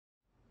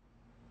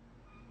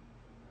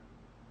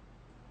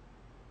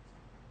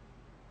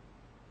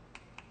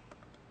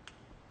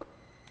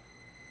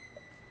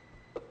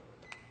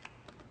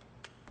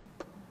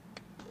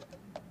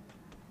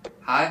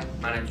Hi,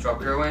 my name is Rob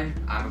Kerwin.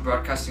 I'm a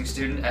broadcasting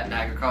student at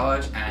Niagara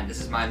College, and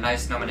this is my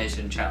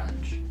NiceNomination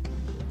challenge.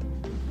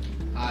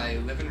 I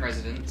live in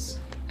residence,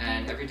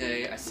 and every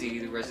day I see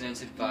the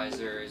residence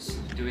advisors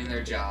doing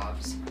their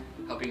jobs,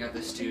 helping out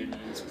the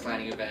students,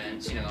 planning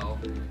events,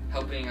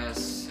 helping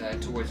us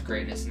towards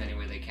greatness in any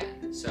way they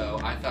can. So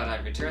I thought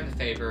I'd return the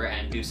favor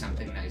and do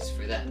something nice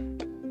for them.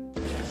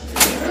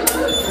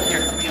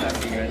 Here, let me have that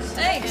for you guys.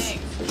 Thanks.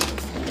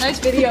 Nice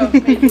video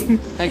making.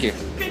 Thank you.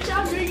 Good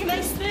job doing a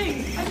nice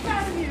thing. I'm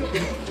proud of you.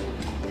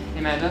 Hey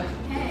Amanda.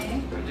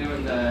 Hey. I'm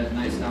doing the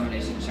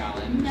NiceNomination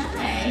challenge.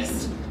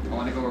 Nice. And I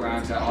want to go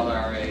around to all the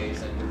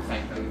RAs and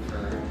thank them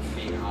for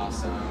being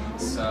awesome.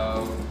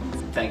 So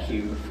thank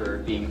you for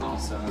being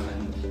awesome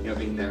and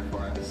being there for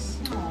us.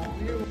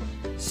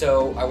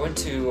 So I went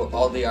to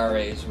all the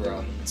RAs'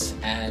 rooms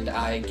and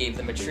I gave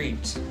them a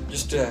treat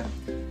just to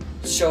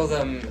show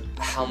them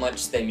how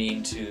much they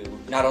mean to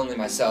not only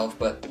myself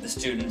but the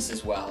students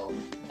as well,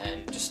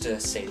 and just to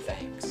say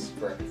thanks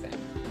for everything.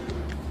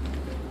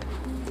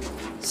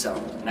 So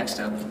next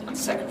up on the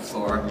second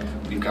floor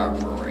we've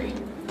got Rory.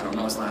 I don't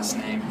know his last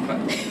name, but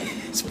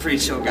he's a pretty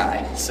chill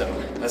guy, so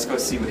let's go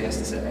see what he has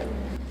to say.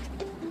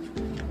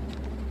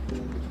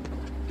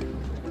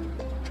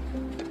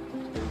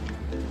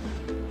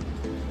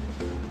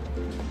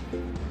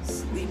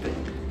 Sleeping.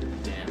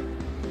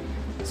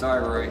 Damn.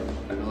 Sorry, Rory.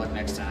 Better luck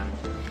next time.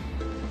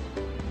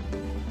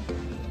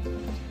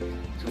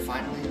 So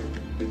finally,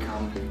 we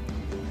come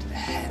to the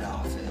head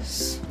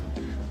office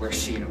where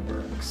Sheena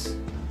works.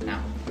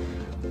 Now,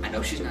 I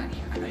know she's not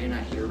here. I know you're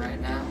not here right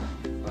now,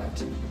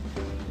 but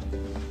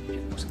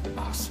it was an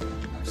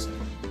awesome person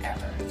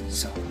ever.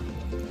 So,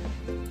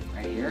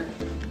 right here.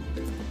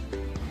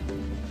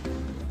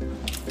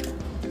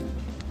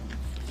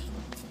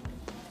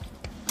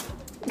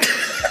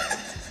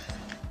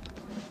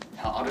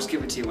 Hell, I'll just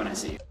give it to you when I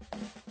see you.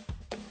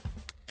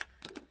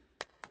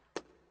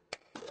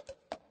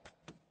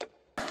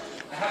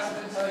 I have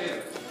something to tell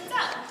you. What's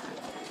up?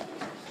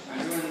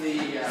 I'm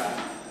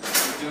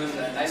doing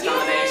the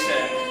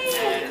NiceNomination,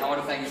 and I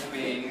want to thank you for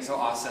being so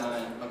awesome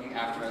and looking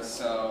after us.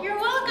 So You're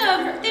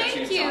welcome.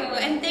 Thank you.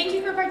 And thank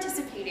you for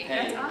participating.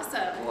 Hey, That's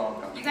awesome. you're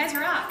welcome. You guys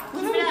rock.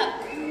 Keep it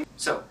up.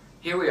 So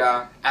here we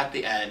are at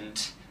the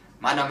end.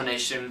 My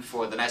nomination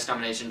for the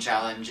NiceNomination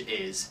challenge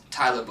is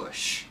Tyler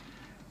Bush.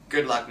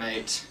 Good luck,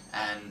 mate,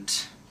 and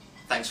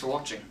thanks for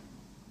watching.